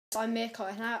I'm Mirko,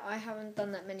 and I haven't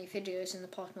done that many videos in the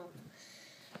past month.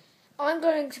 I'm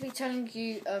going to be telling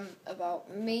you about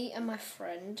me and my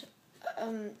friend.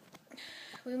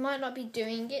 We might not be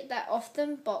doing it that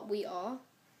often, but we are.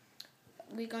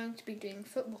 We're going to be doing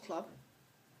football club.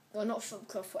 Well, not football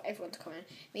club for everyone to come in.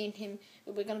 Me and him,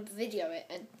 we're going to video it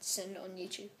and send it on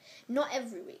YouTube. Not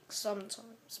every week,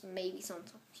 sometimes, maybe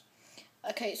sometimes.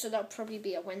 Okay, so that'll probably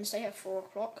be a Wednesday at 4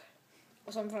 o'clock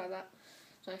or something like that.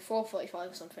 So 4:45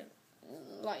 or something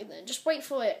like that. Just wait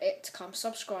for it to come.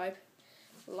 Subscribe,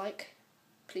 like,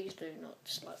 please do not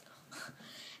dislike.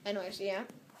 Anyways, yeah.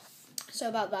 So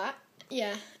about that,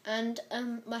 yeah. And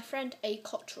my friend A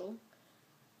Cottrell,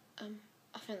 I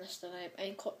think that's the name,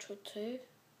 A Cottrell 2.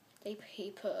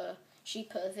 She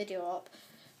put a video up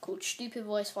called "Stupid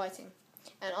Boys Fighting,"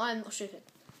 and I'm not stupid.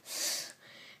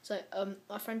 So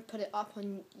my friend put it up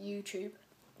on YouTube.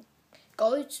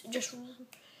 Just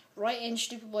write in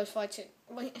 "Stupid Boys Fighting."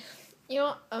 Wait, you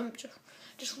know what?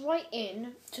 Just write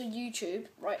in to YouTube.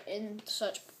 Write in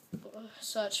search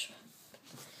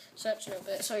a little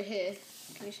bit. So here,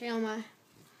 can you see on my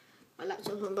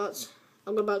laptop?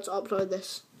 I'm about to upload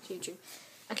this to YouTube.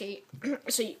 Okay,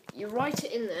 so you write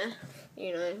it in there.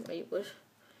 You know where you would.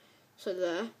 So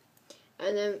there,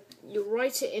 and then you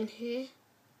write it in here.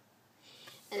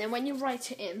 And then when you write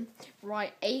it in,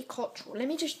 write A Cottrell. Let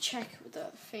me just check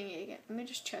the thingy again. Let me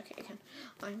just check it again.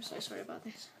 I'm so sorry about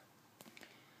this.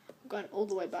 I'm going all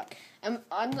the way back. I'm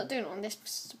not doing it on this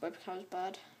webcam, it's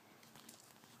bad.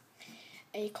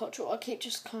 A Cottrell. I keep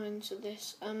just coming to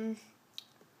this. Let me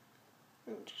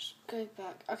just go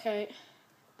back. Okay.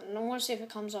 And I want to see if it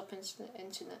comes up into the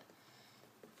internet.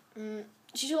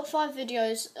 She's got 5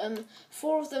 videos.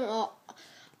 4 of them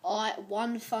are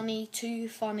one funny, 2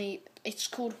 funny. It's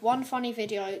called 1 funny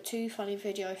video, 2 funny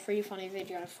video, 3 funny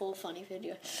video, 4 funny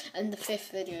video, and the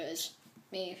 5th video is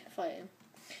me fighting.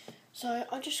 So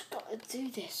I just gotta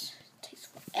do this. It takes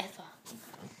forever.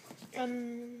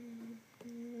 Come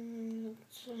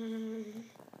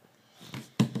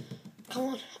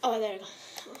on. Oh, there we go.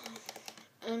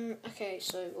 Okay,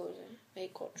 so what was it? A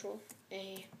Cottrell.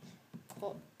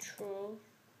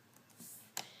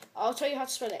 I'll tell you how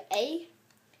to spell it.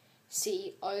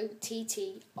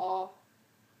 ACOTTRELL.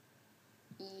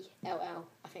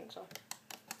 I think so.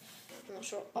 I'm not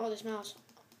sure. Oh, this mouse.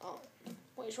 Oh,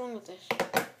 what is wrong with this?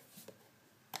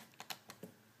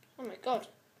 Oh my god.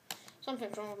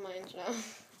 Something's wrong with my internet.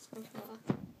 Something like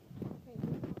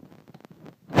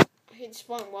that. Okay, this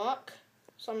won't work.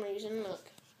 For some reason,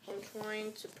 look. I'm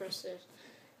trying to press this,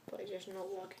 but it's just not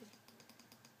working.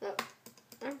 Look.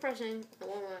 I'm pressing. It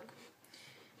won't work.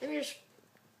 Let me just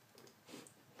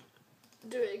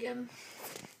do it again.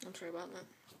 I'm sorry about that.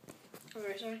 I'm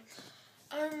very sorry.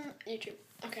 YouTube.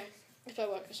 Okay, if I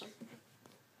work this time.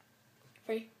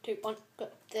 3, 2, 1,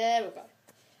 go. There we go.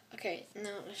 Okay,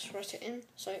 now let's write it in.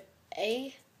 So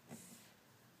A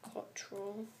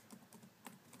Cottrell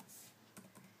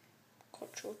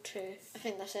 2. I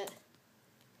think that's it.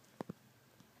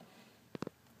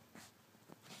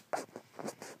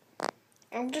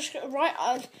 I'm just gonna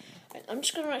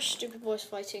write "Stupid Boys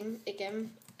Fighting"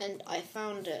 again, and I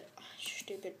found it.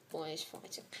 Stupid Boys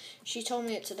Fighting. She told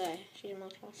me it today. She's in my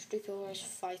class. Stupid Boys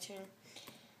Fighting.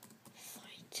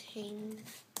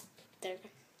 There we go.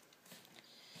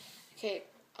 Okay,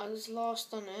 I was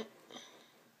last on it.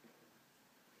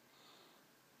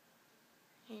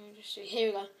 Here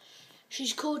we go.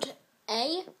 She's called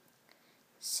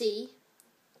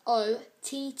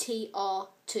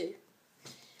ACOTTR2.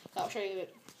 I'll show you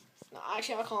it. No,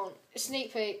 actually, I can't. A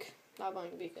sneak peek. That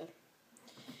won't be good.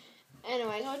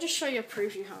 Anyways, I'll just show you a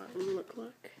preview how it will look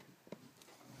like.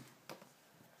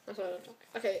 That's what it looks like.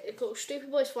 Okay, it's called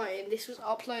 "Stupid Boys Fighting." This was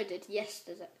uploaded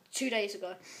yesterday, 2 days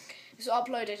ago. This was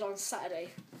uploaded on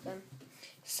Saturday.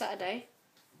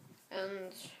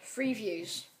 And 3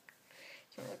 views.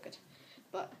 It's not that good.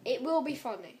 But it will be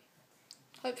funny.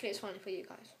 Hopefully it's funny for you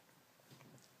guys.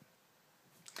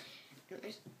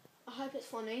 Anyways, I hope it's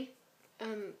funny.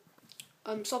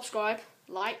 Subscribe,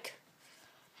 like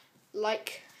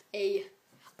a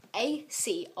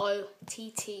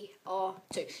ACOTTR2.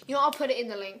 You know, I'll put it in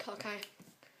the link, okay?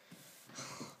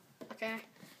 Okay.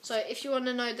 So if you want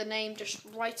to know the name, just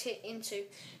write it into.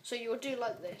 So you'll do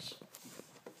like this.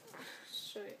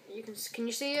 So you can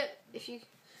you see it?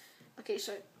 Okay,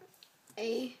 so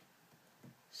ACOTTR2.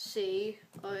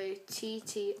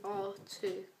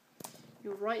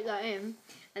 You write that in,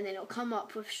 and then it'll come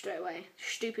up with straight away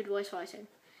 "Stupid Boys Fighting."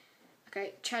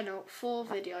 Okay, channel, 4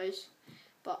 videos,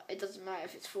 but it doesn't matter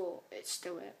if it's 4, it's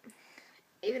still it.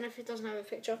 Even if it doesn't have a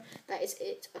picture, that is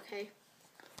it, okay?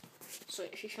 So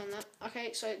if you found that,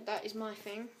 okay, so that is my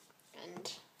thing,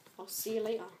 and I'll see you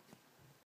later.